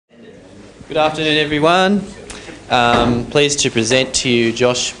Good afternoon, everyone. Pleased to present to you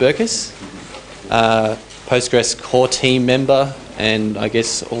Josh Burkus, Postgres core team member and I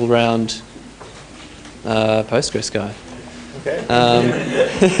guess all-round Postgres guy. Okay.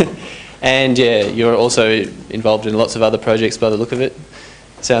 And yeah, you're also involved in lots of other projects by the look of it.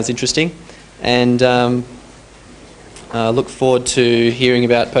 Sounds interesting. And look forward to hearing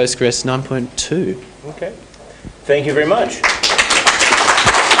about Postgres 9.2. Okay. Thank you very much.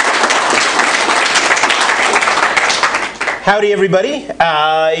 Howdy, everybody.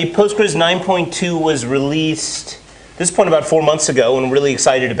 Postgres 9.2 was released at this point about 4 months ago, and we're really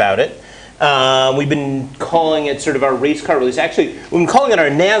excited about it. We've been calling it sort of our race car release. Actually, we've been calling it our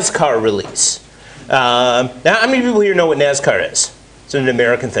NASCAR release. Now, how many people here know what NASCAR is? It's an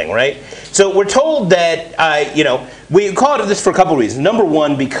American thing, right? So we're told that, we call it this for a couple of reasons. Number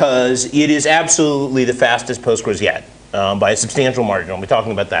one, because it is absolutely the fastest Postgres yet, by a substantial margin. We'll be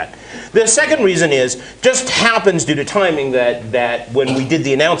talking about that. The second reason is, just happens due to timing that when we did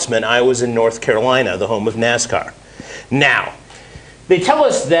the announcement, I was in North Carolina, the home of NASCAR. Now, they tell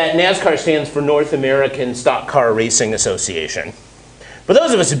us that NASCAR stands for North American Stock Car Racing Association. But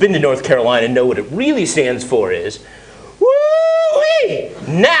those of us who've been to North Carolina know what it really stands for is, woo-wee,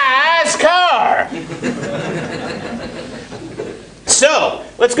 NASCAR! So,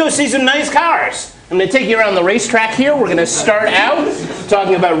 let's go see some nice cars. I'm going to take you around the racetrack here. We're going to start out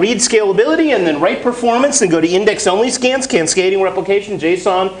talking about read scalability and then write performance and go to index-only scans, cascading replication,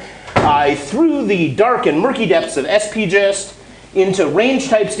 JSON, through the dark and murky depths of SPGIST, into range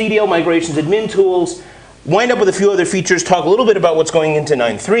types, DDL migrations, admin tools, wind up with a few other features, talk a little bit about what's going into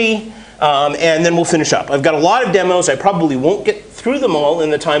 9.3, and then we'll finish up. I've got a lot of demos. I probably won't get through them all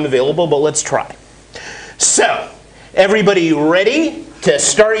in the time available, but let's try. So, everybody ready to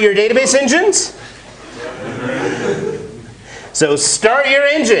start your database engines? So start your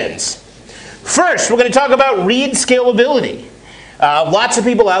engines. First, we're going to talk about read scalability. Lots of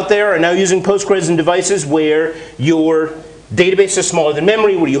people out there are now using Postgres in devices where your database is smaller than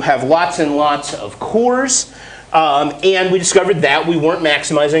memory, where you have lots and lots of cores. And we discovered that we weren't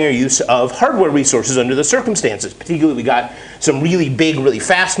maximizing our use of hardware resources under the circumstances. Particularly, we got some really big, really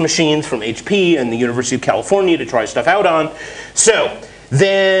fast machines from HP and the University of California to try stuff out on. So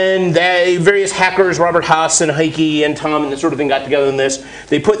then various hackers, Robert Haas and Heike and Tom and this sort of thing got together on this.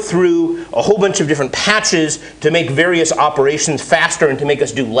 They put through a whole bunch of different patches to make various operations faster and to make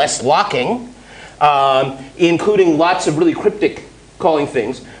us do less locking, including lots of really cryptic calling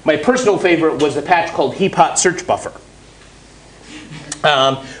things. My personal favorite was the patch called heap-hot search buffer.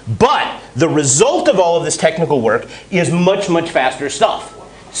 But the result of all of this technical work is much, much faster stuff.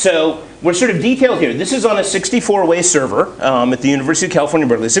 So we're sort of detailed here. This is on a 64-way server at the University of California,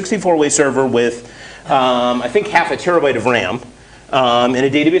 Berkeley. A 64-way server with, I think, half a terabyte of RAM, and a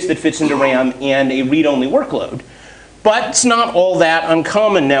database that fits into RAM and a read-only workload. But it's not all that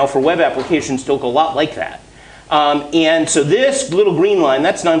uncommon now for web applications to look a lot like that. And so this little green line,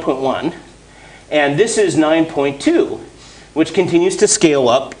 that's 9.1. And this is 9.2, which continues to scale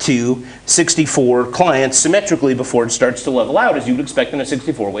up to 64 clients symmetrically before it starts to level out, as you would expect in a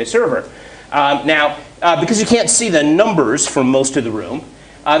 64-way server. Now, because you can't see the numbers from most of the room,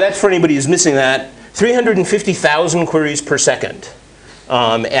 that's for anybody who's missing that, 350,000 queries per second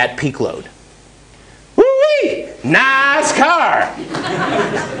at peak load. Woo-wee! Nice car!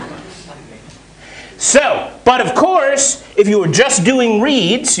 So, but of course, if you were just doing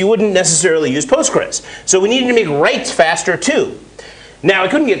reads, you wouldn't necessarily use Postgres. So we needed to make writes faster too. Now, I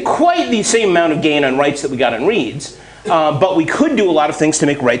couldn't get quite the same amount of gain on writes that we got on reads, but we could do a lot of things to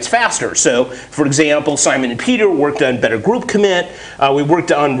make writes faster. So, for example, Simon and Peter worked on better group commit. We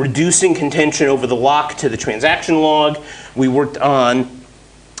worked on reducing contention over the lock to the transaction log. We worked on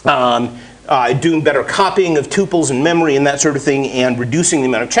doing better copying of tuples in memory and that sort of thing, and reducing the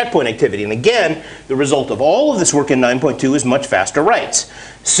amount of checkpoint activity. And again, the result of all of this work in 9.2 is much faster writes.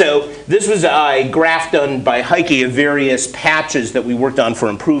 So this was a graph done by Heike of various patches that we worked on for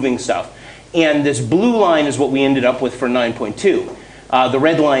improving stuff. And this blue line is what we ended up with for 9.2. The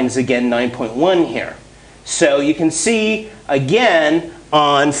red line is, again, 9.1 here. So you can see, again,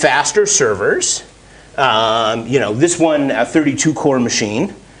 on faster servers, this one, a 32-core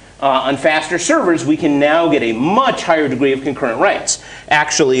machine, on faster servers, we can now get a much higher degree of concurrent writes.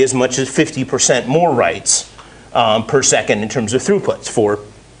 Actually, as much as 50% more writes per second in terms of throughputs for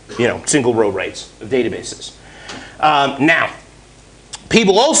single row writes of databases. Now,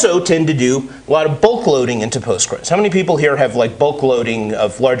 people also tend to do a lot of bulk loading into Postgres. How many people here have bulk loading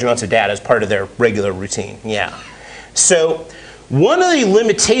of large amounts of data as part of their regular routine? Yeah. So one of the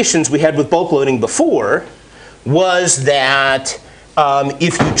limitations we had with bulk loading before was that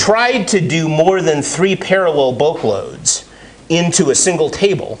if you tried to do more than 3 parallel bulk loads into a single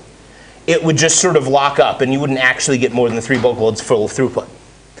table, it would just sort of lock up, and you wouldn't actually get more than 3 bulk loads full of throughput.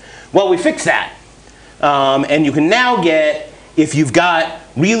 Well, we fixed that. And you can now get, if you've got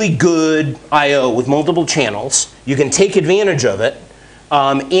really good I/O with multiple channels, you can take advantage of it,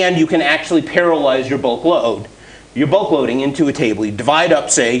 and you can actually parallelize your bulk load. Your bulk loading into a table. You divide up,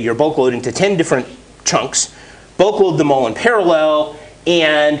 say, your bulk load into 10 different chunks, bulk load them all in parallel,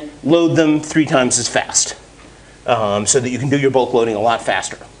 and load them 3 times as fast, so that you can do your bulk loading a lot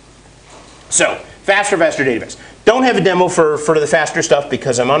faster. So, faster database. Don't have a demo for the faster stuff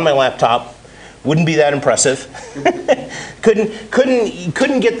because I'm on my laptop. Wouldn't be that impressive.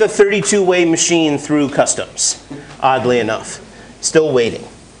 couldn't get the 32-way machine through customs, oddly enough. Still waiting.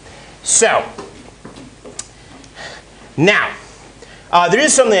 So, now, there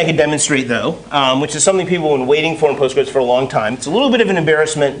is something I could demonstrate, though, which is something people have been waiting for in Postgres for a long time. It's a little bit of an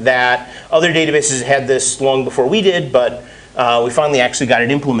embarrassment that other databases had this long before we did, but we finally actually got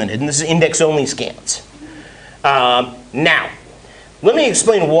it implemented. And this is index-only scans. Now, let me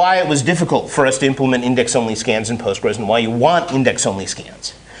explain why it was difficult for us to implement index-only scans in Postgres and why you want index-only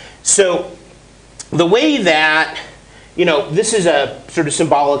scans. So the way that, this is a sort of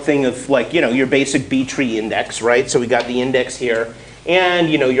symbolic thing of like, your basic B tree index, right? So we got the index here. And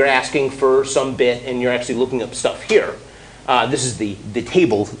you're asking for some bit, and you're actually looking up stuff here. This is the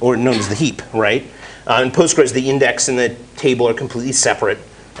table, or known as the heap, right? In Postgres, the index and the table are completely separate,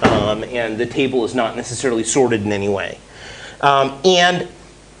 and the table is not necessarily sorted in any way. And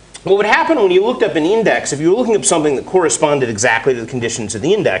what would happen when you looked up an index, if you were looking up something that corresponded exactly to the conditions of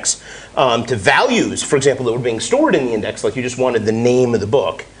the index, to values, for example, that were being stored in the index, like you just wanted the name of the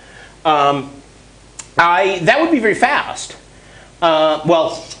book, that would be very fast.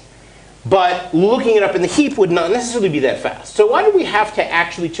 But looking it up in the heap would not necessarily be that fast. So why do we have to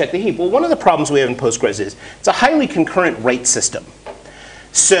actually check the heap? Well, one of the problems we have in Postgres is it's a highly concurrent write system.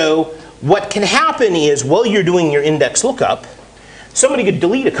 So what can happen is while you're doing your index lookup, somebody could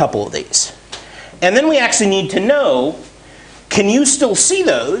delete a couple of these. And then we actually need to know, can you still see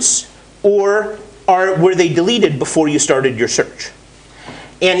those, or were they deleted before you started your search?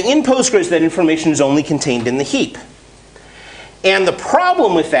 And in Postgres, that information is only contained in the heap. And the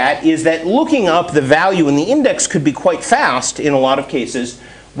problem with that is that looking up the value in the index could be quite fast in a lot of cases,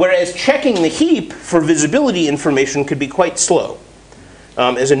 whereas checking the heap for visibility information could be quite slow,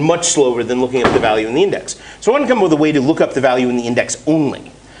 as in much slower than looking up the value in the index. So I want to come up with a way to look up the value in the index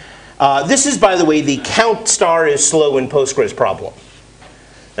only. This is, by the way, the count star is slow in Postgres problem,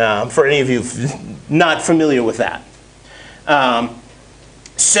 for any of you not familiar with that.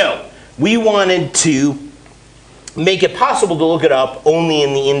 So we wanted to make it possible to look it up only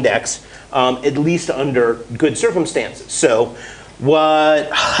in the index, at least under good circumstances. So what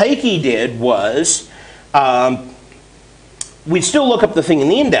Heike did was, we'd still look up the thing in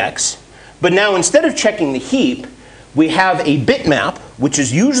the index, but now instead of checking the heap, we have a bitmap, which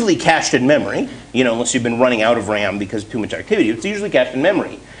is usually cached in memory, unless you've been running out of RAM because of too much activity. It's usually cached in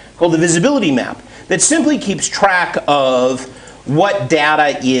memory, called the visibility map, that simply keeps track of what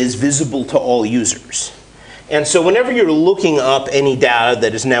data is visible to all users. And so whenever you're looking up any data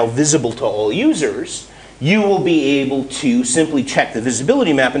that is now visible to all users, you will be able to simply check the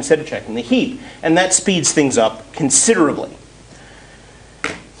visibility map instead of checking the heap. And that speeds things up considerably.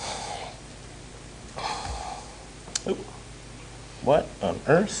 Ooh. What on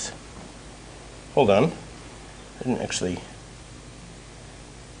earth? Hold on. I didn't actually.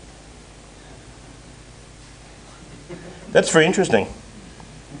 That's very interesting.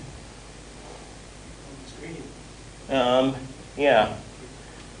 Yeah.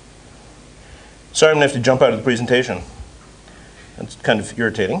 Sorry, I'm going to have to jump out of the presentation. That's kind of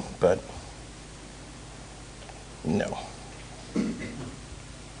irritating, but no.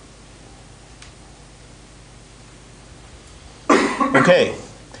 OK.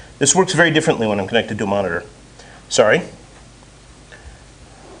 This works very differently when I'm connected to a monitor. Sorry.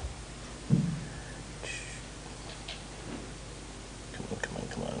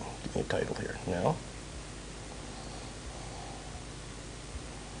 Come on. Give me a title here. No.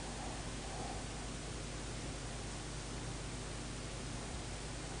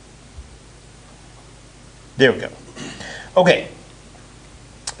 There we go. OK.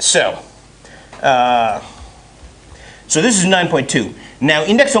 So this is 9.2. Now,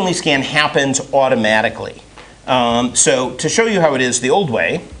 index-only scan happens automatically. So to show you how it is the old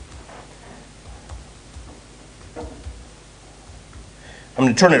way, I'm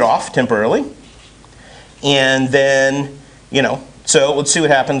going to turn it off temporarily. And then, so let's see what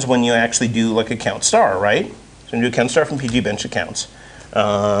happens when you actually do like a count star, right? So I'm going to do count star from PG bench accounts.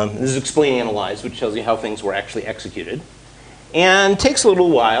 This is explain analyze, which tells you how things were actually executed. And takes a little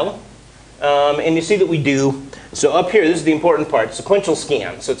while. And you see that we do, so up here, this is the important part, sequential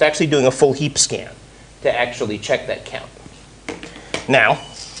scan. So it's actually doing a full heap scan to actually check that count. Now,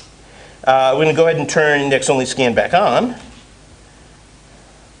 we're going to go ahead and turn index only scan back on.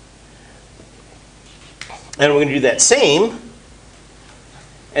 And we're going to do that same.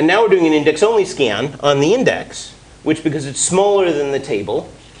 And now we're doing an index only scan on the index, which, because it's smaller than the table,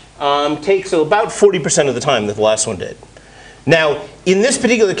 takes about 40% of the time that the last one did. Now, in this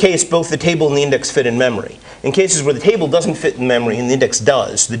particular case, both the table and the index fit in memory. In cases where the table doesn't fit in memory and the index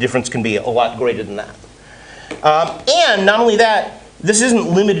does, the difference can be a lot greater than that. And not only that, this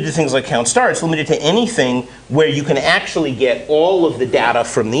isn't limited to things like count star. It's limited to anything where you can actually get all of the data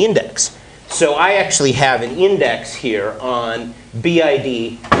from the index. So I actually have an index here on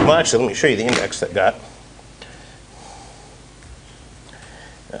BID. Well, actually, let me show you the index that got.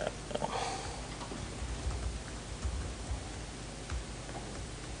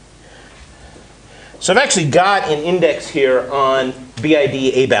 So I've actually got an index here on BID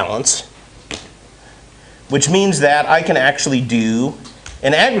A balance, which means that I can actually do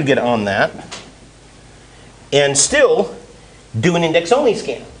an aggregate on that and still do an index only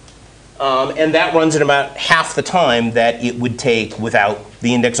scan. And that runs at about half the time that it would take without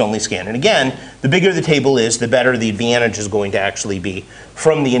the index only scan. And again, the bigger the table is, the better the advantage is going to actually be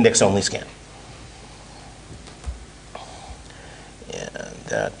from the index only scan. And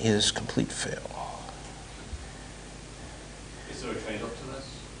that is complete fail. Is there a trade-off to this?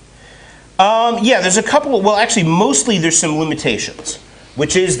 Yeah, there's a couple, well actually mostly there's some limitations,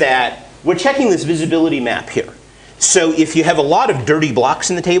 which is that we're checking this visibility map here. So if you have a lot of dirty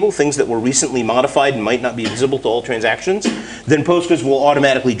blocks in the table, things that were recently modified and might not be visible to all transactions, then Postgres will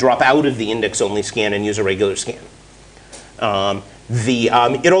automatically drop out of the index-only scan and use a regular scan.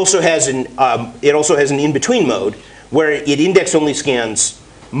 It also has an in-between mode where it index-only scans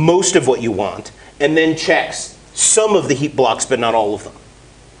most of what you want and then checks some of the heap blocks, but not all of them.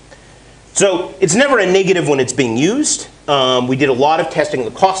 So it's never a negative when it's being used. We did a lot of testing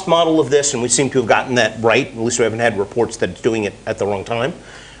the cost model of this, and we seem to have gotten that right. At least we haven't had reports that it's doing it at the wrong time.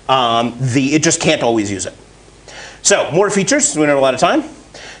 It just can't always use it. So more features. We don't have a lot of time.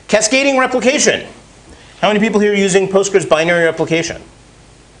 Cascading replication. How many people here are using Postgres binary replication?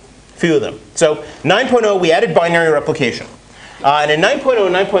 A few of them. So 9.0, we added binary replication. And in 9.0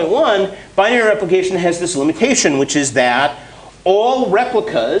 and 9.1, binary replication has this limitation, which is that all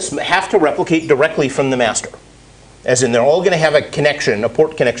replicas have to replicate directly from the master. As in, they're all going to have a connection, a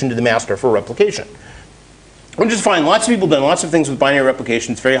port connection to the master for replication. Which is fine. Lots of people have done lots of things with binary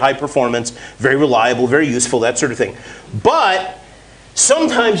replication. It's very high performance, very reliable, very useful, that sort of thing. But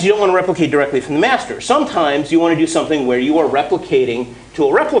sometimes you don't want to replicate directly from the master. Sometimes you want to do something where you are replicating to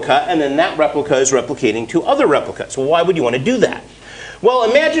a replica, and then that replica is replicating to other replicas. Well, why would you want to do that? Well,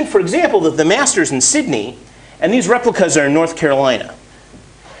 imagine, for example, that the master's in Sydney, and these replicas are in North Carolina.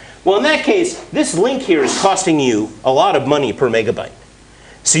 Well, in that case, this link here is costing you a lot of money per megabyte.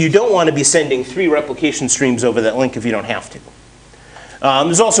 So you don't want to be sending 3 replication streams over that link if you don't have to.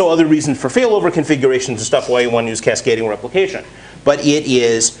 There's also other reasons for failover configurations and stuff why you want to use cascading replication. But it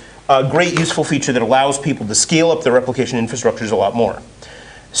is a great useful feature that allows people to scale up their replication infrastructures a lot more.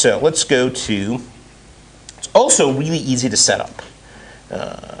 So let's go to, it's also really easy to set up.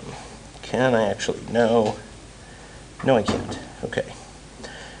 Can I actually, no. No, I can't. OK.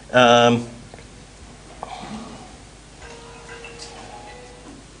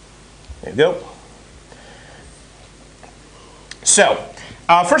 There you go. So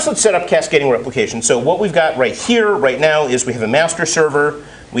first let's set up cascading replication. So what we've got right here, right now, is we have a master server.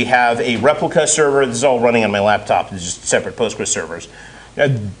 We have a replica server. This is all running on my laptop. It's just separate Postgres servers. I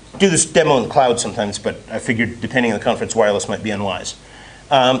do this demo in the cloud sometimes, but I figured depending on the conference, wireless might be unwise.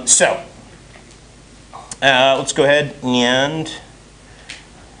 Let's go ahead and,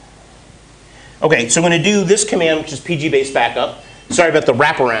 OK, so I'm going to do this command, which is pg-base backup. Sorry about the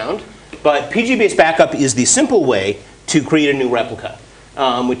wraparound. But pg-base backup is the simple way to create a new replica,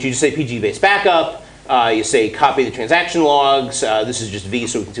 which you just say pg-base backup. You say copy the transaction logs. This is just V,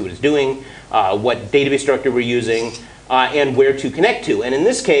 so we can see what it's doing, what database directory we're using, and where to connect to. And in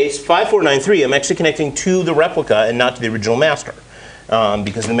this case, 5493, I'm actually connecting to the replica and not to the original master,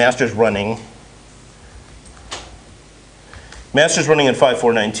 because the master's running. Master's running on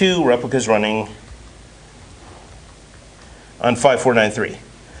 5492, replica's running on 5493.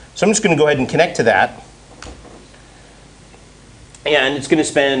 So I'm just going to go ahead and connect to that. And it's going to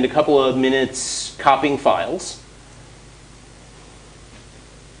spend a couple of minutes copying files.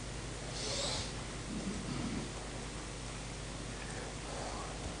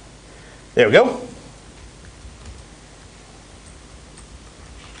 There we go.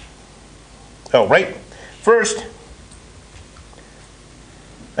 Oh, right. First,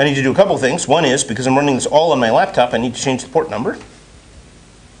 I need to do a couple things. One is, because I'm running this all on my laptop, I need to change the port number.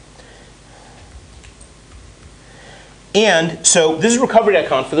 And so this is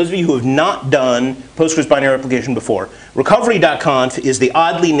recovery.conf. For those of you who have not done Postgres binary replication before, recovery.conf is the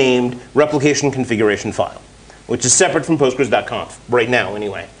oddly named replication configuration file, which is separate from postgres.conf, right now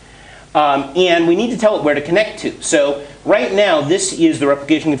anyway. And we need to tell it where to connect to. So right now, this is the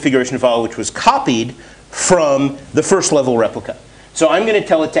replication configuration file, which was copied from the first level replica. So I'm going to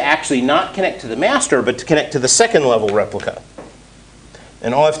tell it to actually not connect to the master, but to connect to the second level replica.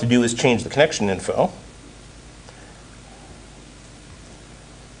 And all I have to do is change the connection info.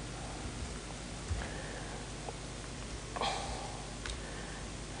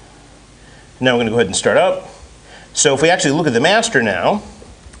 Now we're going to go ahead and start up. So if we actually look at the master now,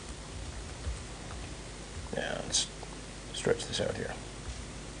 yeah, let's stretch this out here.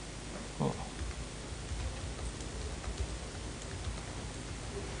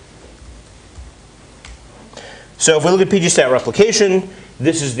 So if we look at pgstat replication,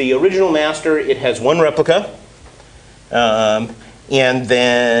 this is the original master. It has one replica.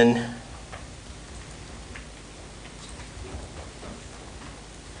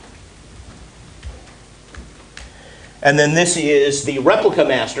 And then this is the replica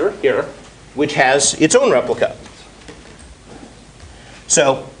master here, which has its own replica.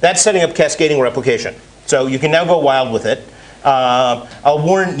 So that's setting up cascading replication. So you can now go wild with it. I'll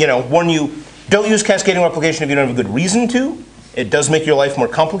warn you, don't use cascading replication if you don't have a good reason to. It does make your life more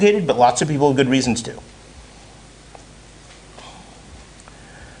complicated, but lots of people have good reasons to.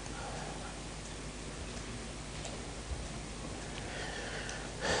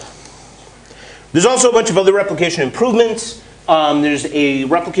 There's also a bunch of other replication improvements. There's a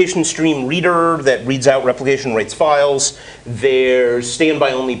replication stream reader that reads out replication writes files. There's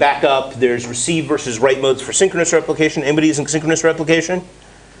standby only backup. There's receive versus write modes for synchronous replication. Anybody using synchronous replication?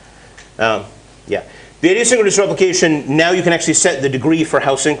 Yeah. The asynchronous replication, now you can actually set the degree for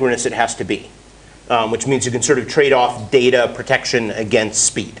how synchronous it has to be, which means you can sort of trade off data protection against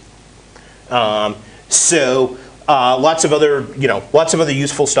speed. Lots of other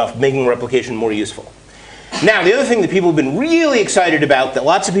useful stuff, making replication more useful. Now, the other thing that people have been really excited about, that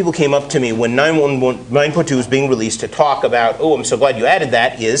lots of people came up to me when 9.2 was being released to talk about, oh, I'm so glad you added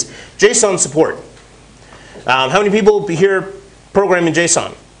that, is JSON support. How many people here program in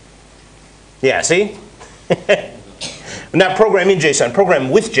JSON? Yeah, see? Not program in JSON, program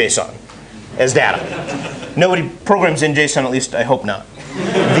with JSON as data. Nobody programs in JSON, at least I hope not.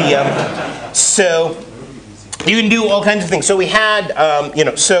 So you can do all kinds of things. So we had,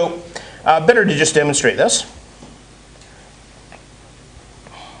 better to just demonstrate this.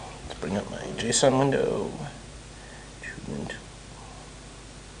 Let's bring up my JSON window.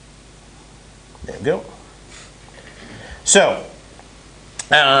 There we go. So,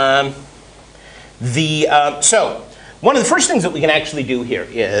 one of the first things that we can actually do here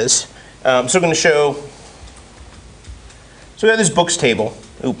is, so we're going to show, so we have this books table,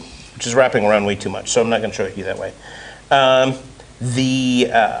 which is wrapping around way too much, so I'm not going to show it you that way.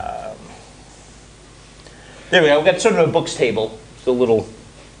 There we go, we've got sort of a books table, it's a little,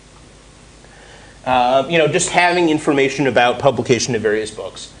 just having information about publication of various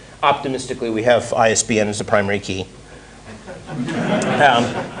books. Optimistically, we have ISBN as the primary key.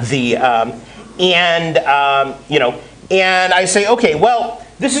 And I say, okay, well,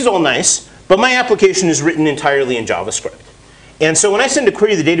 this is all nice, but my application is written entirely in JavaScript. And so when I send a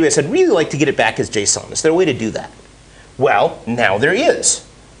query to the database, I'd really like to get it back as JSON. Is there a way to do that? Well, now there is.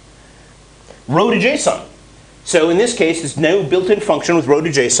 Row to JSON. So in this case, this no built-in function with row to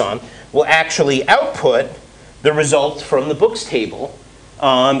JSON will actually output the result from the books table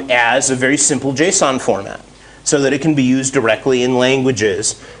as a very simple JSON format, so that it can be used directly in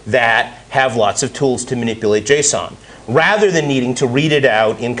languages that have lots of tools to manipulate JSON, rather than needing to read it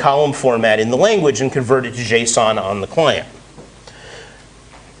out in column format in the language and convert it to JSON on the client.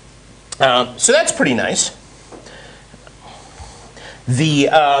 So that's pretty nice.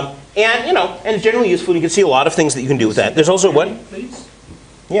 And it's generally useful. You can see a lot of things that you can do with that. There's also what? Please.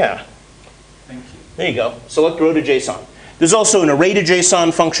 Yeah. Thank you. There you go. Select row to JSON. There's also an array to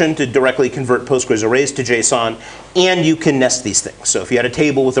JSON function to directly convert Postgres arrays to JSON, and you can nest these things. So if you had a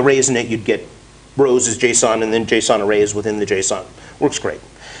table with arrays in it, you'd get rows as JSON and then JSON arrays within the JSON. Works great.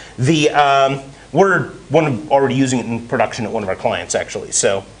 We're already using it in production at one of our clients, actually.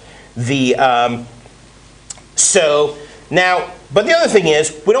 So but the other thing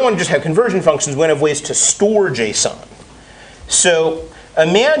is, we don't want to just have conversion functions. We want to have ways to store JSON. So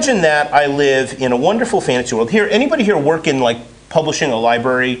imagine that I live in a wonderful fantasy world. Here, anybody here work in like publishing or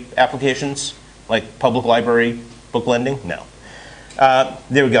library applications? Like public library book lending? No.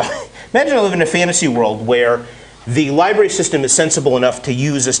 There we go. Imagine I live in a fantasy world where the library system is sensible enough to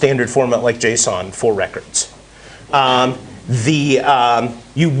use a standard format like JSON for records.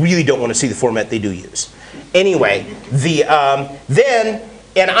 You really don't want to see the format they do use. Anyway,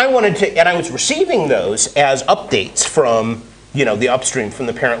 and I was receiving those as updates from the upstream from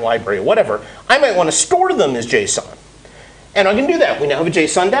the parent library or whatever. I might want to store them as JSON, and I can do that. We now have a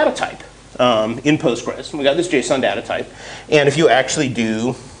JSON data type in Postgres, and we got this JSON data type. And if you actually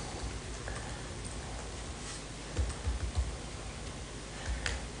do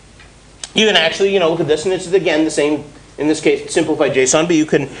you can actually, look at this, and it's again the same, in this case, simplified JSON, but you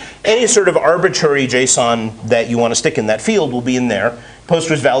can, any sort of arbitrary JSON that you want to stick in that field will be in there.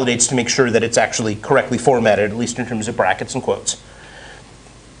 Postgres validates to make sure that it's actually correctly formatted, at least in terms of brackets and quotes.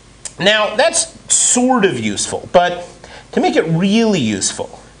 Now, that's sort of useful, but to make it really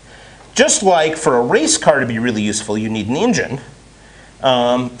useful, just like for a race car to be really useful, you need an engine.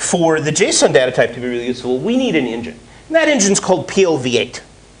 For the JSON data type to be really useful, we need an engine. And that engine's called PLV8.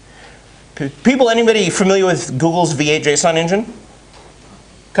 People, anybody familiar with Google's V8 JSON engine?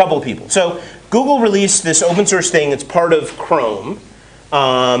 A couple of people. So Google released this open source thing that's part of Chrome,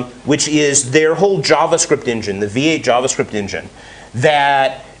 which is their whole JavaScript engine, the V8 JavaScript engine,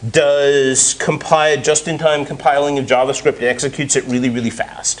 that does just-in-time compiling of JavaScript. It executes it really, really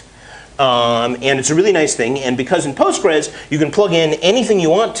fast. And it's a really nice thing. And because in Postgres, you can plug in anything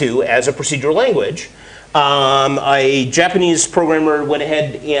you want to as a procedural language, a Japanese programmer went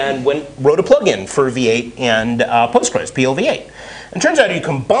ahead and wrote a plugin for V8 and Postgres, PLV8. And it turns out if you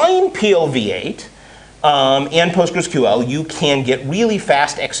combine PLV8 and PostgreSQL, you can get really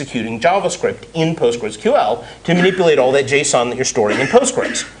fast executing JavaScript in PostgreSQL to manipulate all that JSON that you're storing in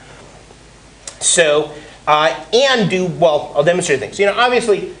Postgres. So, I'll demonstrate things.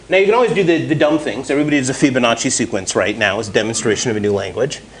 Obviously, now you can always do the dumb things. Everybody does a Fibonacci sequence right now as a demonstration of a new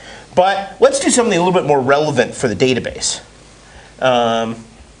language. But let's do something a little bit more relevant for the database.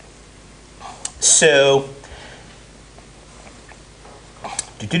 So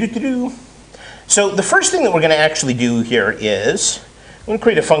the first thing that we're going to actually do here is I'm going to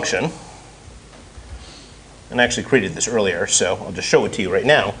create a function. And I actually created this earlier, so I'll just show it to you right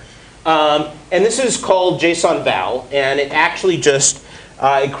now. And this is called JSON val, and it actually just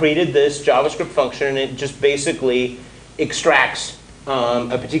it created this JavaScript function, and it just basically extracts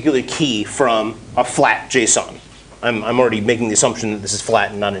a particular key from a flat JSON. I'm already making the assumption that this is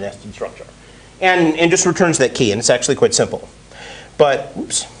flat and not a nested structure. And just returns that key, and it's actually quite simple. But,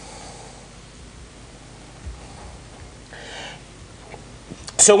 oops.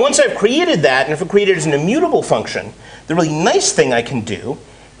 So once I've created that, and if I create it as an immutable function, the really nice thing I can do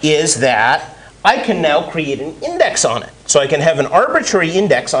is that I can now create an index on it. So I can have an arbitrary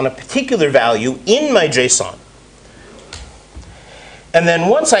index on a particular value in my JSON. And then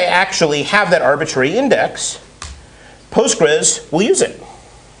once I actually have that arbitrary index, Postgres will use it.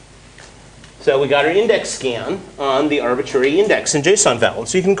 So we got our index scan on the arbitrary index in JSON val.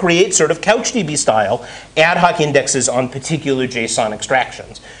 So you can create sort of CouchDB style ad hoc indexes on particular JSON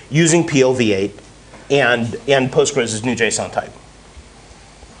extractions using PLV8 and Postgres' new JSON type.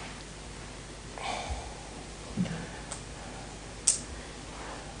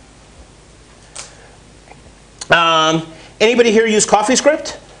 Anybody here use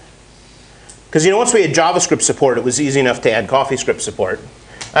CoffeeScript? Because once we had JavaScript support, it was easy enough to add CoffeeScript support.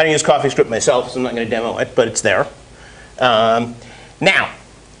 I don't use CoffeeScript myself, so I'm not going to demo it, but it's there. Now,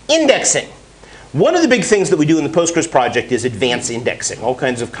 indexing. One of the big things that we do in the Postgres project is advanced indexing, all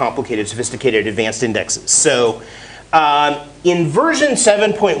kinds of complicated, sophisticated advanced indexes. So in version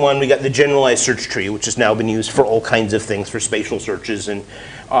 7.1, we got the generalized search tree, which has now been used for all kinds of things, for spatial searches and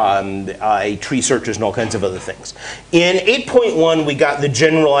tree searches and all kinds of other things. In 8.1, we got the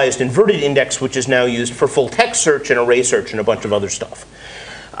generalized inverted index, which is now used for full text search and array search and a bunch of other stuff.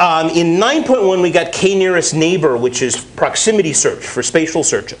 In 9.1, we got k-nearest neighbor, which is proximity search for spatial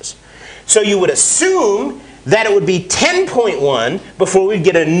searches. So you would assume that it would be 10.1 before we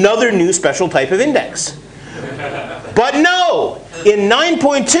get another new special type of index. But no, in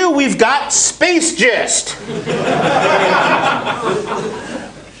 9.2, we've got space gist.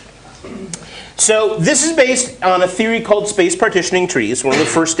 So this is based on a theory called space partitioning trees, one of the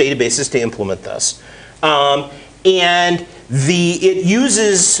first databases to implement this. And it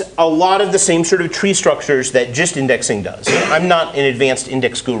uses a lot of the same sort of tree structures that gist indexing does. I'm not an advanced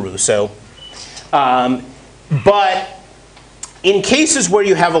index guru, so. But in cases where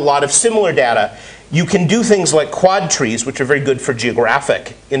you have a lot of similar data, You can do things like quad trees, which are very good for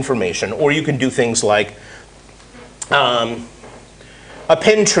geographic information, or you can do things like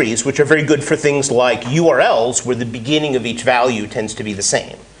append trees, which are very good for things like URLs, where the beginning of each value tends to be the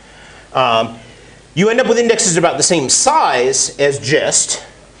same. You end up with indexes about the same size as gist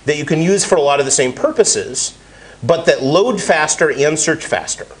that you can use for a lot of the same purposes, but that load faster and search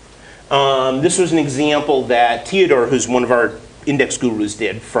faster. This was an example that Theodore, who's one of our index gurus,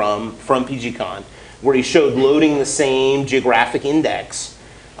 did from PGCon, where he showed loading the same geographic index.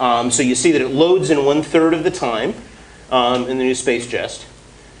 So you see that it loads in 1/3 of the time in the new space gist.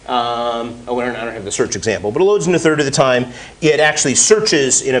 I don't have the search example, but it loads in 1/3 of the time. It actually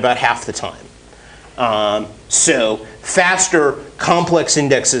searches in about half the time. So faster, complex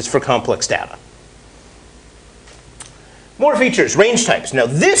indexes for complex data. More features, range types. Now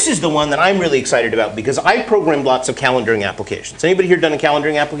this is the one that I'm really excited about because I programmed lots of calendaring applications. Anybody here done a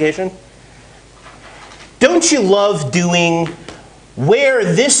calendaring application? Don't you love doing where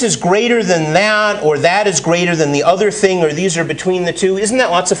this is greater than that, or that is greater than the other thing, or these are between the two? Isn't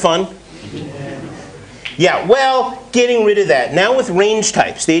that lots of fun? Yeah, well, getting rid of that. Now with range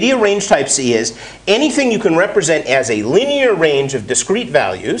types, the idea of range types is anything you can represent as a linear range of discrete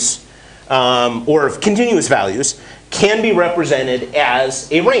values, or of continuous values, can be represented as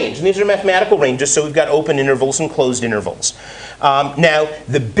a range. And these are mathematical ranges, so we've got open intervals and closed intervals. Now,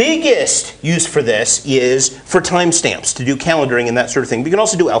 the biggest use for this is for timestamps, to do calendaring and that sort of thing. We can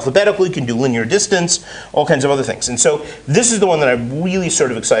also do alphabetical, you can do linear distance, all kinds of other things. And so this is the one that I'm really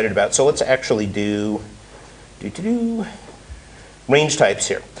sort of excited about. So let's actually do range types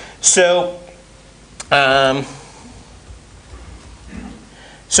here. So,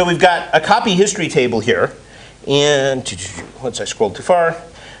 so we've got a copy history table here. And once I scrolled too far.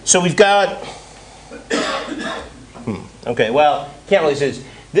 So we've got, okay, well, can't really say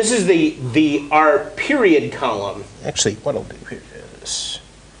this is our period column. Actually, what I'll do here is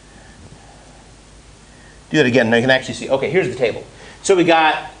do that again, and I can actually see. Okay, here's the table. So we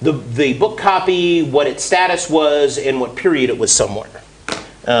got the book copy, what its status was, and what period it was somewhere.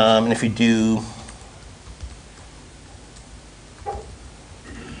 And if you do,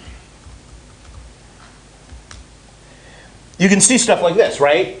 you can see stuff like this,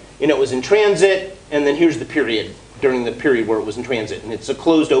 right? And it was in transit, and then here's the period, during the period where it was in transit. And it's a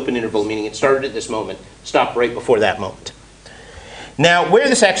closed open interval, meaning it started at this moment, stopped right before that moment. Now, where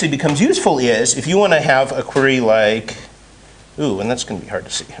this actually becomes useful is if you want to have a query like, ooh, and that's going to be hard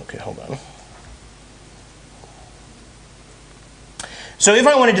to see. Okay, hold on. So if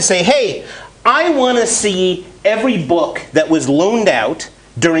I wanted to say, hey, I want to see every book that was loaned out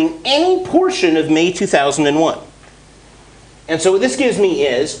during any portion of May 2001. And so what this gives me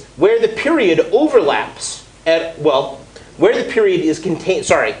is where the period overlaps at, well, where the period is contained,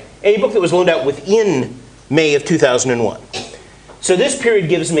 sorry, any book that was loaned out within May of 2001. So this period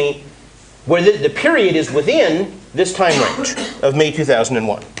gives me where the period is within this time range of May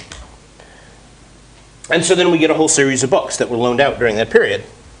 2001. And so then we get a whole series of books that were loaned out during that period.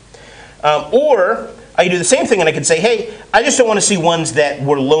 Or I can do the same thing and I can say, hey, I just don't want to see ones that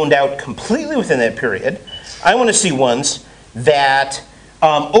were loaned out completely within that period. I want to see ones that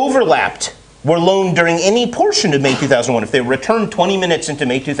overlapped, were loaned during any portion of May 2001. If they returned 20 minutes into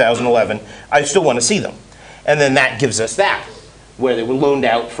May 2011, I still want to see them. And then that gives us that, where they were loaned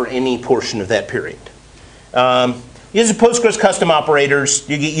out for any portion of that period. These are Postgres custom operators.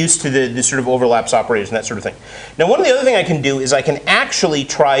 You get used to the sort of overlaps operators and that sort of thing. Now, one of the other things I can do is I can actually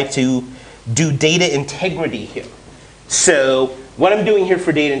try to do data integrity here. So what I'm doing here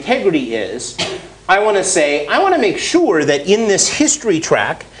for data integrity is I want to say, I want to make sure that in this history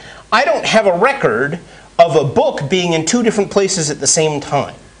track, I don't have a record of a book being in two different places at the same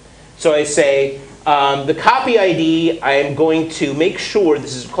time. So I say, the copy ID, I am going to make sure,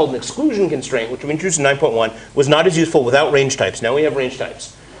 this is called an exclusion constraint, which we introduced in 9.1, was not as useful without range types. Now we have range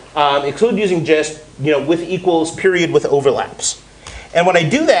types. Exclude using just, with equals, period with overlaps. And when I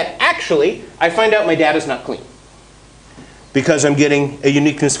do that, actually, I find out my data's not clean, because I'm getting a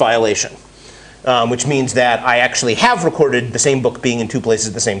uniqueness violation. Which means that I actually have recorded the same book being in two places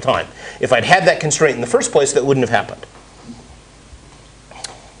at the same time. If I'd had that constraint in the first place, that wouldn't have happened.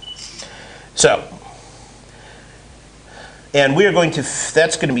 So, and we are going to,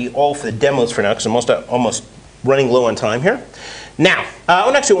 that's going to be all for the demos for now, because I'm almost running low on time here. Now,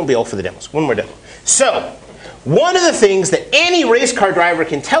 well, actually it won't be all for the demos. One more demo. So, one of the things that any race car driver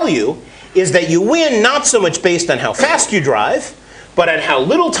can tell you is that you win not so much based on how fast you drive, but on how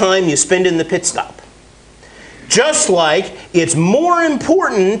little time you spend in the pit stop. Just like it's more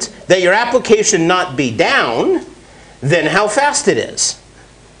important that your application not be down than how fast it is.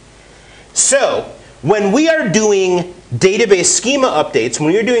 So when we are doing database schema updates,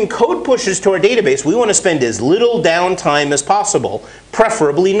 when you're doing code pushes to our database, we want to spend as little downtime as possible,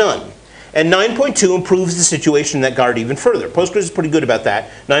 preferably none. And 9.2 improves the situation in that regard even further. Postgres is pretty good about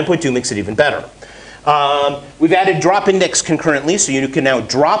that. 9.2 makes it even better. We've added drop index concurrently, so you can now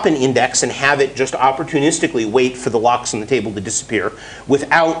drop an index and have it just opportunistically wait for the locks on the table to disappear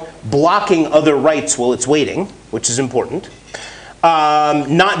without blocking other writes while it's waiting, which is important.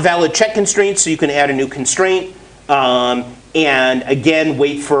 Not valid check constraints, so you can add a new constraint. And again,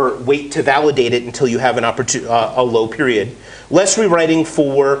 wait to validate it until you have a low period. Less rewriting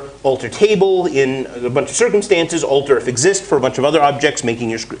for alter table in a bunch of circumstances, alter if exist for a bunch of other objects, making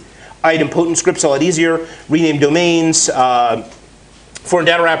your idempotent scripts a lot easier, rename domains, foreign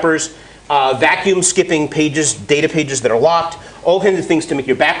data wrappers, vacuum skipping pages, data pages that are locked, all kinds of things to make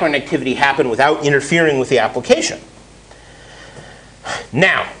your background activity happen without interfering with the application.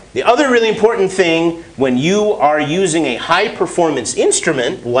 Now, the other really important thing when you are using a high-performance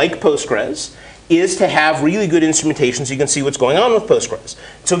instrument like Postgres is to have really good instrumentation so you can see what's going on with Postgres.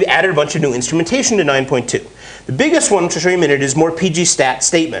 So we added a bunch of new instrumentation to 9.2. The biggest one, which I'll show you in a minute, is more pgstat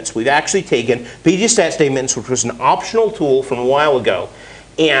statements. We've actually taken pgstat statements, which was an optional tool from a while ago,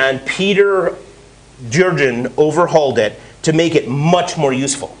 and Peter Jurgen overhauled it to make it much more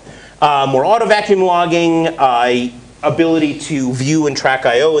useful. More auto-vacuum logging, ability to view and track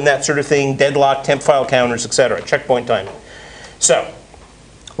I/O and that sort of thing, deadlock, temp file counters, etc., checkpoint timing. So,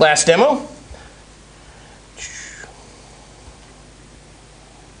 last demo.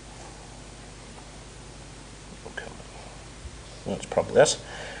 That's probably this.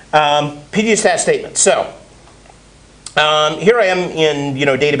 pgstat statement. So, here I am in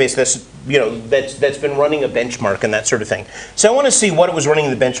database that's been running a benchmark and that sort of thing. So I want to see what it was running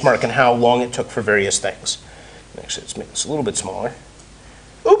in the benchmark and how long it took for various things. Actually, let's make this a little bit smaller.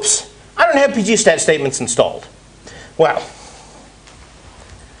 Oops, I don't have pgstat statements installed. Well,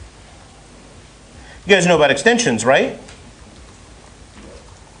 you guys know about extensions, right?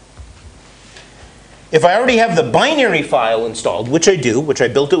 If I already have the binary file installed, which I do, which I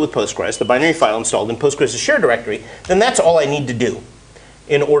built it with Postgres, the binary file installed in Postgres' shared directory, then that's all I need to do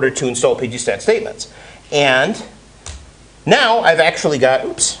in order to install pgstat statements. And now I've actually got,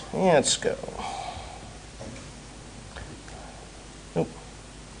 oops, let's go. Nope.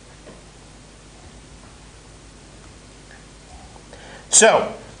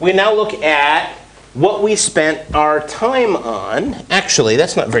 So we now look at what we spent our time on. Actually,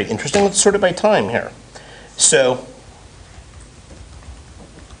 that's not very interesting. Let's sort it by time here. So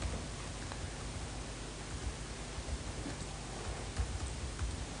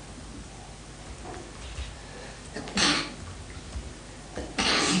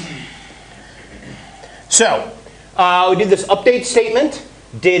we did this update statement,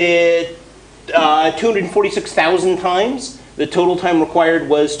 did it 246,000 times. The total time required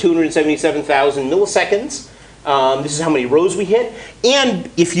was 277,000 milliseconds. This is how many rows we hit.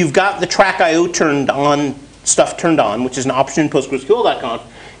 And if you've got the track I/O turned on, which is an option in PostgreSQL.conf,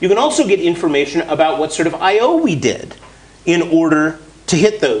 you can also get information about what sort of I/O we did in order to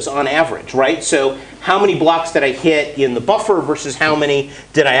hit those on average, right? So how many blocks did I hit in the buffer versus how many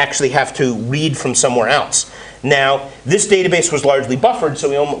did I actually have to read from somewhere else? Now, this database was largely buffered,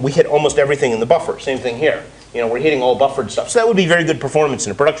 so we hit almost everything in the buffer. Same thing here. We're hitting all buffered stuff. So that would be very good performance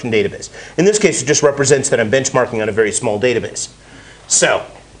in a production database. In this case, it just represents that I'm benchmarking on a very small database. So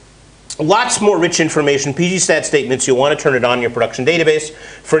lots more rich information. pgstat statements, you'll want to turn it on in your production database.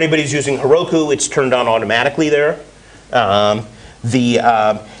 For anybody who's using Heroku, it's turned on automatically there. And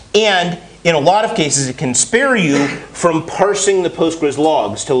in a lot of cases, it can spare you from parsing the Postgres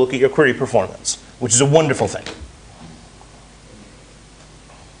logs to look at your query performance, which is a wonderful thing.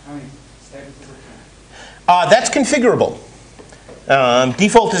 That's configurable.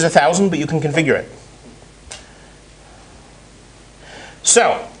 Default is 1,000, but you can configure it.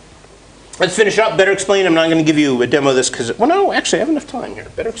 So let's finish up. Better explain. I'm not going to give you a demo of this because, well, no, actually, I have enough time here.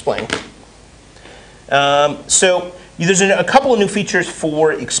 Better explain. So there's a couple of new features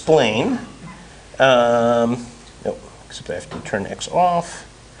for explain. Nope, except I have to turn X off.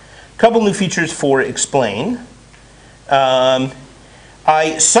 A couple new features for explain.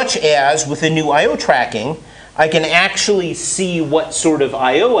 Such as with the new I/O tracking, I can actually see what sort of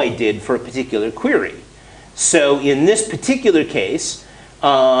I/O I did for a particular query. So in this particular case,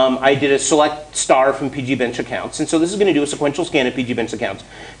 I did a select star from pgbench accounts. And so this is going to do a sequential scan of pgbench accounts.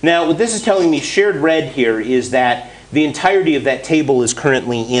 Now, what this is telling me, shared red here, is that the entirety of that table is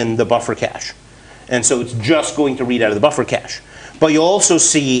currently in the buffer cache. And so it's just going to read out of the buffer cache. But you'll also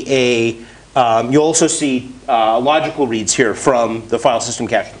see logical reads here from the file system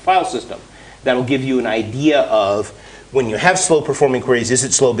cache to the file system. That'll give you an idea of when you have slow performing queries, is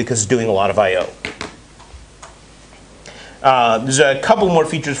it slow because it's doing a lot of I/O? There's a couple more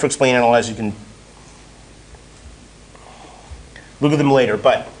features for Explain Analyze. You can look at them later,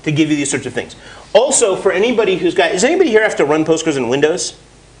 but to give you these sorts of things. Also, for anybody who's got, does anybody here have to run Postgres in Windows?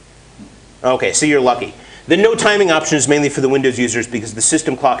 Okay, so you're lucky. The no timing option is mainly for the Windows users because the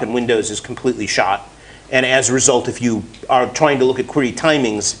system clock in Windows is completely shot. And as a result, if you are trying to look at query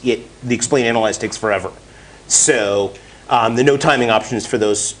timings, the Explain Analyze takes forever. So the no timing option is for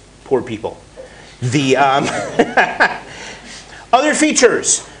those poor people. The other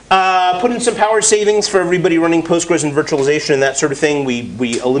features, put in some power savings for everybody running Postgres and virtualization and that sort of thing.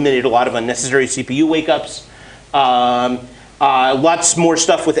 We eliminated a lot of unnecessary CPU wake-ups. Lots more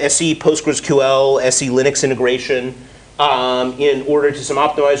stuff with SE PostgreSQL, SE Linux integration in order to some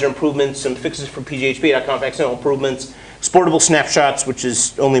optimizer improvements, some fixes for PGHP.conf XML improvements, exportable snapshots, which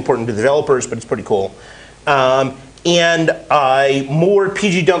is only important to developers, but it's pretty cool. And more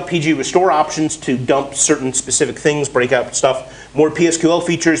PG dump, PG restore options to dump certain specific things, break out stuff. More PSQL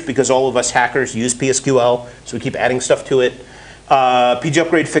features because all of us hackers use PSQL, so we keep adding stuff to it. PG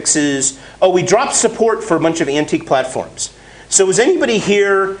upgrade fixes. Oh, we dropped support for a bunch of antique platforms. So is anybody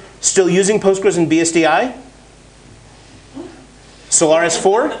here still using Postgres and BSDI? Solaris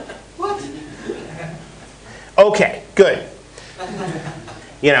 4? What? Okay, good.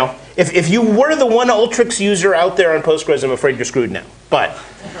 You know, if you were the one Ultrix user out there on Postgres, I'm afraid you're screwed now. But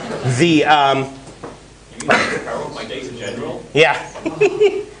the My days in general? yeah.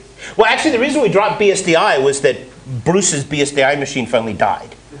 Well, actually, the reason we dropped BSDI was that Bruce's BSDI machine finally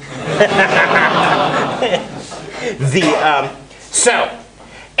died.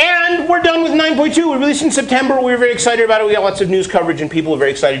 And we're done with 9.2. We released in September. We were very excited about it. We got lots of news coverage, and people are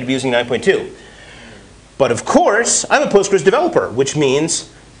very excited to be using 9.2. But of course, I'm a Postgres developer, which means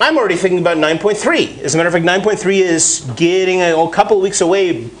I'm already thinking about 9.3. As a matter of fact, 9.3 is getting a couple of weeks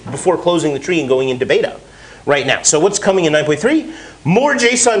away before closing the tree and going into beta right now. So what's coming in 9.3? More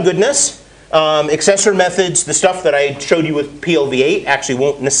JSON goodness, accessor methods, the stuff that I showed you with PLV8 actually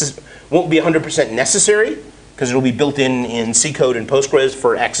won't be 100% necessary because it'll be built in C code and Postgres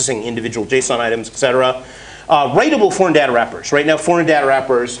for accessing individual JSON items, etc. Writable foreign data wrappers. Right now, foreign data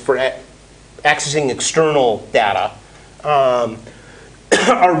wrappers for accessing external data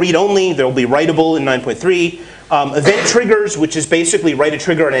are read-only. They'll be writable in 9.3. Event triggers, which is basically write a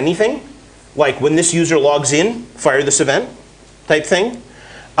trigger on anything. Like when this user logs in, fire this event type thing.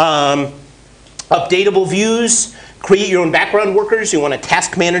 Updatable views, create your own background workers. You want a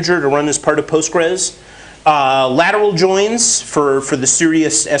task manager to run as part of Postgres. Lateral joins for the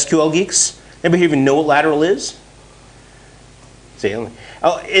serious SQL geeks. Anybody even know what lateral is? See,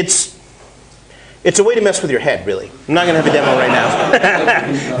 it's a way to mess with your head, really. I'm not going to have a demo right now.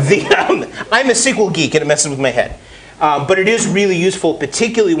 I'm a SQL geek, and it messes with my head. But it is really useful,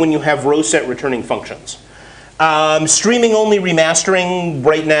 particularly when you have row set returning functions. Streaming only remastering.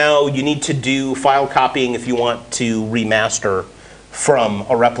 Right now, you need to do file copying if you want to remaster from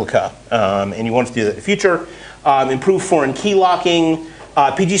a replica. And you want to do that in the future. Improve foreign key locking.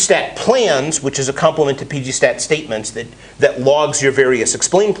 PGStat plans, which is a complement to PGStat statements that logs your various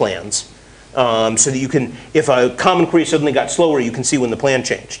explain plans. So that you can, if a common query suddenly got slower, you can see when the plan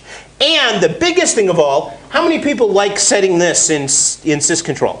changed. And the biggest thing of all, how many people like setting this in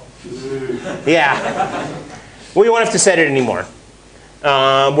syscontrol? Yeah. Well, you won't have to set it anymore.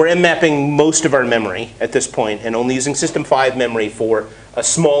 We're mapping most of our memory at this point and only using System 5 memory for a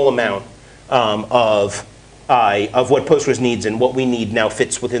small amount of what Postgres needs, and what we need now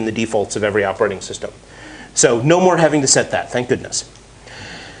fits within the defaults of every operating system. So no more having to set that, thank goodness.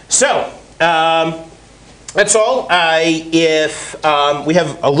 So that's all. If we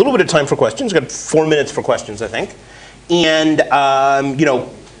have a little bit of time for questions, we've got 4 minutes for questions, I think. And you know,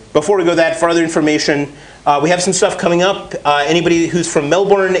 before we go that, for other information, we have some stuff coming up. Anybody who's from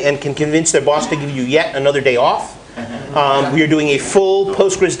Melbourne and can convince their boss to give you yet another day off, we are doing a full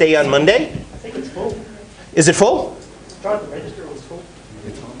Postgres day on Monday. I think it's full. Is it full? Tried to register, it was full.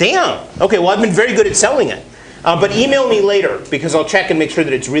 Damn. Okay, well, I've been very good at selling it. But email me later, because I'll check and make sure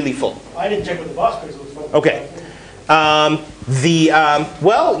that it's really full. I didn't check with the boss because it was full. Okay.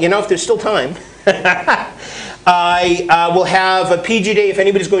 Well, you know, if there's still time, I will have a PG day. If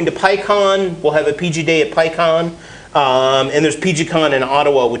anybody's going to PyCon, we'll have a PG day at PyCon. And there's PGCon in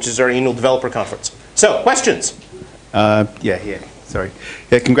Ottawa, which is our annual developer conference. So, questions? Sorry.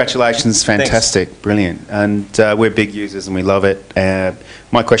 Yeah, congratulations, fantastic, Thanks. Brilliant. And we're big users and we love it.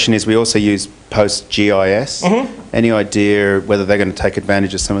 My question is, we also use PostGIS. Any idea whether they're going to take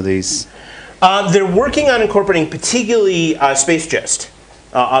advantage of some of these? They're working on incorporating particularly SpaceGist.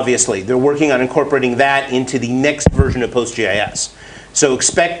 obviously. They're working on incorporating that into the next version of PostGIS. So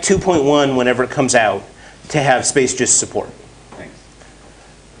expect 2.1 whenever it comes out to have SpaceGIS support. Thanks.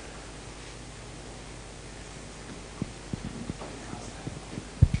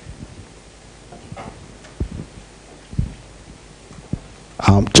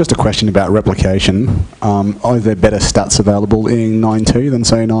 Just a question about replication. Are there better stats available in 9.2 than,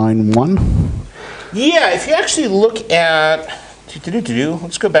 say, 9.1? Yeah, if you actually look at,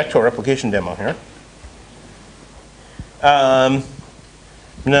 let's go back to our replication demo here.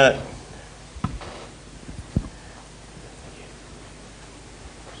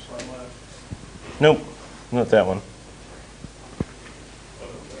 Nope, not that one.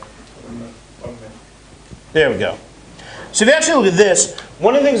 There we go. So if you actually look at this,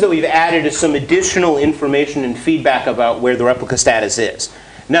 one of the things that we've added is some additional information and feedback about where the replica status is.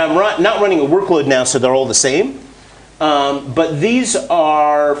 Now, I'm not running a workload now, so they're all the same. But these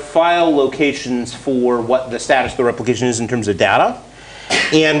are file locations for what the status of the replication is in terms of data.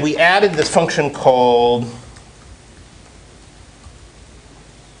 And we added this function called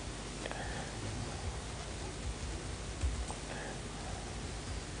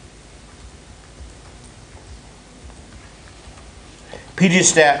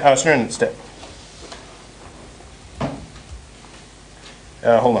pgstat.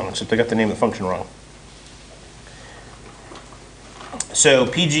 Hold on, except I got the name of the function wrong. So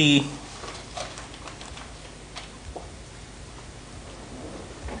pg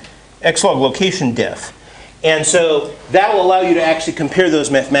xlog location diff. And so that will allow you to actually compare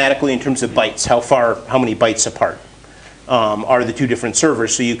those mathematically in terms of bytes, how many bytes apart are the two different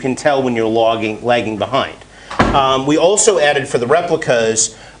servers, so you can tell when you're lagging behind. We also added for the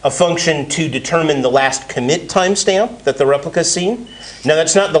replicas a function to determine the last commit timestamp that the replica's seen. Now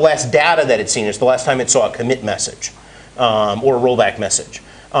that's not the last data that it's seen, it's the last time it saw a commit message or a rollback message.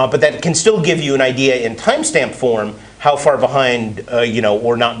 But that can still give you an idea in timestamp form how far behind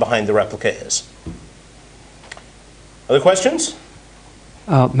or not behind the replica is. Other questions?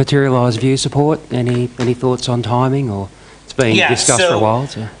 Materialized view support, any thoughts on timing, or it's been discussed for a while?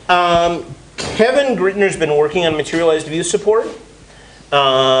 So. Kevin Grittner's been working on materialized view support.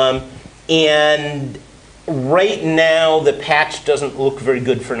 And right now, the patch doesn't look very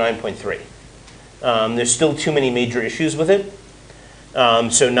good for 9.3. There's still too many major issues with it.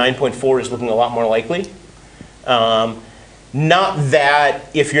 So 9.4 is looking a lot more likely. Not that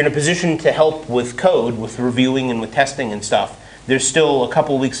if you're in a position to help with code, with reviewing and with testing and stuff, there's still a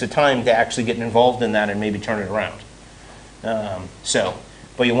couple weeks of time to actually get involved in that and maybe turn it around.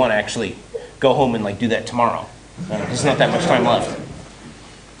 But you want to actually go home and do that tomorrow. There's not that much time left.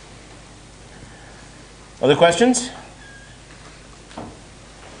 Other questions?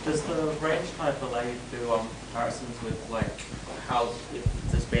 Does the range type allow you to do comparisons with how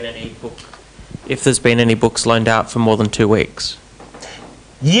if there's been any books loaned out for more than 2 weeks?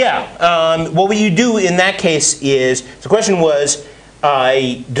 Yeah. What you do in that case is, the question was,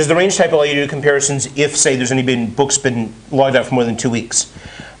 does the range type allow you to do comparisons if, say, there's any books been logged out for more than 2 weeks?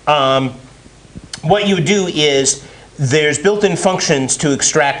 What you would do is, there's built-in functions to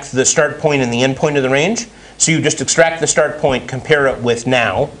extract the start point and the end point of the range. So you just extract the start point, compare it with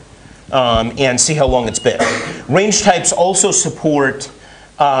now, and see how long it's been. Range types also support,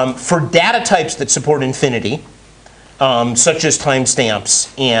 for data types that support infinity, such as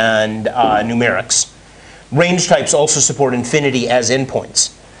timestamps and numerics, range types also support infinity as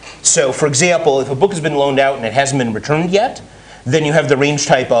endpoints. So for example, if a book has been loaned out and it hasn't been returned yet, then you have the range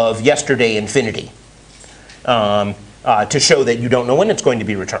type of yesterday infinity. To show that you don't know when it's going to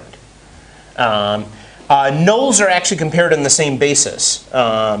be returned. Nulls are actually compared on the same basis.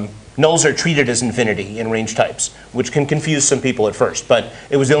 Nulls are treated as infinity in range types, which can confuse some people at first, but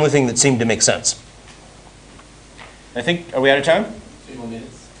it was the only thing that seemed to make sense. I think, are we out of time? 2 more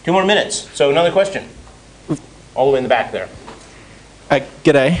minutes. 2 more minutes. So another question. All the way in the back there.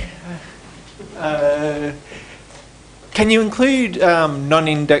 G'day. Can you include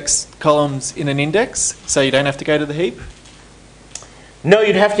non-indexed columns in an index so you don't have to go to the heap? No,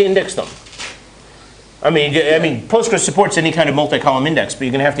 you'd have to index them. I mean, Postgres supports any kind of multi-column index, but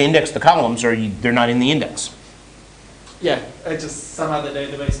you're going to have to index the columns or they're not in the index. Yeah, just some other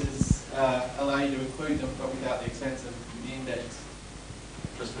databases allow you to include them, but without the expense of the index.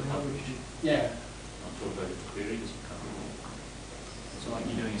 Just for coverage. Yeah. I'm talking about the query, just for coverage. So like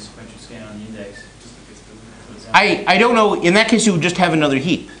you're doing a sequential scan on the index, just to get to I don't know. In that case, you would just have another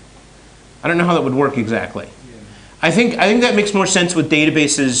heap. I don't know how that would work exactly. Yeah. I think that makes more sense with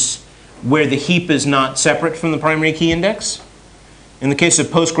databases where the heap is not separate from the primary key index. In the case of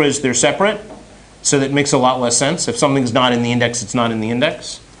Postgres, they're separate. So that makes a lot less sense. If something's not in the index, it's not in the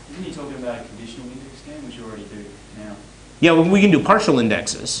index. Isn't he talking about a conditional index scan, which you already do now? Yeah, well, we can do partial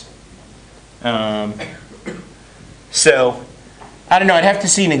indexes. So, I don't know, I'd have to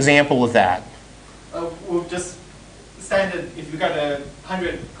see an example of that. Well, just standard, if you've got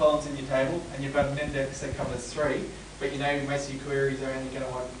 100 columns in your table and you've got an index that covers 3, but you know most of your queries are only going to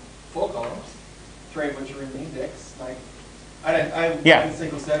want 4 columns, 3 of which are in the index, like, I Yeah. a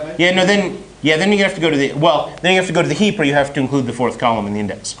single survey. Yeah, no, then you have to go to the, well, then you have to go to the heap, or you have to include the 4th column in the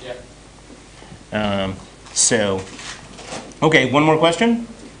index. Yeah. So, okay, one more question?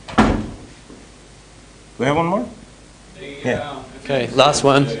 Do we have one more? Yeah. Okay, last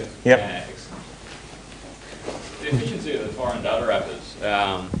one. Yep. The efficiency of the foreign data wrappers.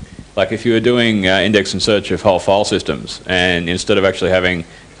 Like if you were doing index and search of whole file systems, and instead of actually having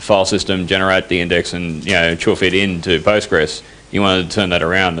the file system generate the index and chuff it into Postgres, you wanted to turn that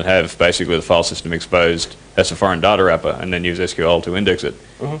around and have basically the file system exposed as a foreign data wrapper, and then use SQL to index it.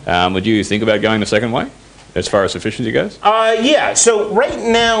 Would you think about going the second way, as far as efficiency goes? Yeah, so right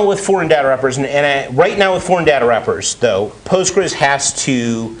now with foreign data wrappers, right now with foreign data wrappers, though, Postgres has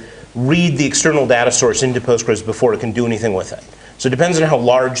to read the external data source into Postgres before it can do anything with it. So it depends on how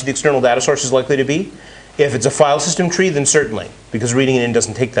large the external data source is likely to be. If it's a file system tree, then certainly, because reading it in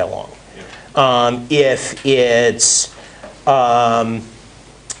doesn't take that long. If it's, well,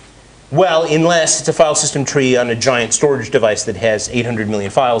 unless it's a file system tree on a giant storage device that has 800 million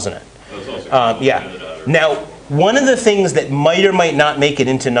files in it. Yeah. Now, one of the things that might or might not make it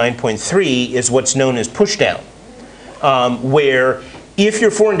into 9.3 is what's known as pushdown, where if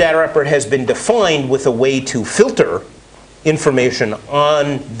your foreign data wrapper has been defined with a way to filter information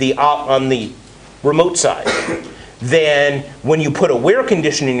on the remote side, then when you put a where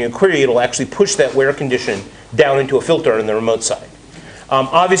condition in your query, it'll actually push that where condition down into a filter on the remote side.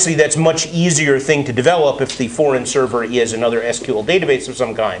 Obviously, that's a much easier thing to develop if the foreign server is another SQL database of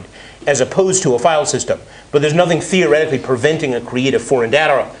some kind, as opposed to a file system. But there's nothing theoretically preventing a creative foreign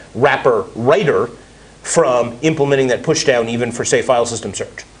data wrapper writer from implementing that pushdown even for, say, file system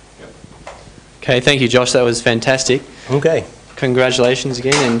search. Okay, thank you, Josh. That was fantastic. Okay. Congratulations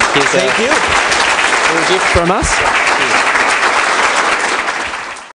again, and here's Thank you. a little gift from us.